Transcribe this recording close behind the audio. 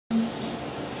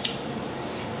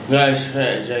Guys,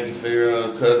 hey, Jackie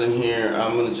Figueroa, cousin here.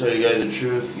 I'm going to tell you guys the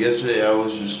truth. Yesterday I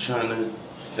was just trying to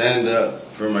stand up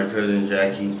for my cousin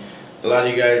Jackie. A lot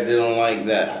of you guys didn't like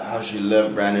that, how she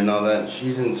left Brandon and all that.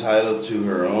 She's entitled to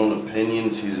her own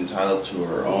opinions. She's entitled to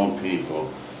her own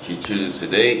people. She chooses to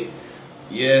date.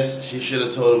 Yes, she should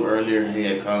have told him earlier,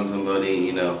 hey, I found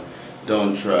somebody,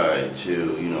 don't try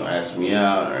to, ask me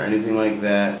out or anything like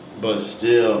that. But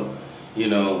still,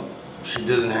 she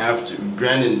doesn't have to.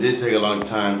 Brandon did take a long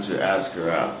time to ask her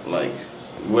out, like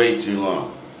way too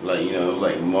long. It was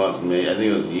like months, maybe. I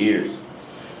think it was years.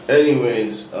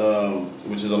 Anyways,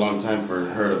 which is a long time for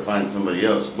her to find somebody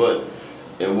else. But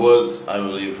it was, I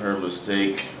believe, her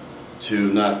mistake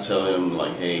to not tell him,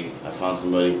 like, hey, I found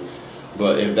somebody.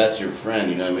 But if that's your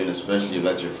friend, especially if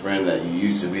that's your friend that you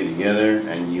used to be together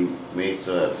and you may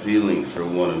still have feelings for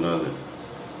one another.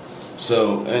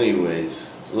 So, anyways,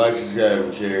 like, subscribe,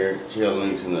 and share. Check out the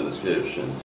links in the description.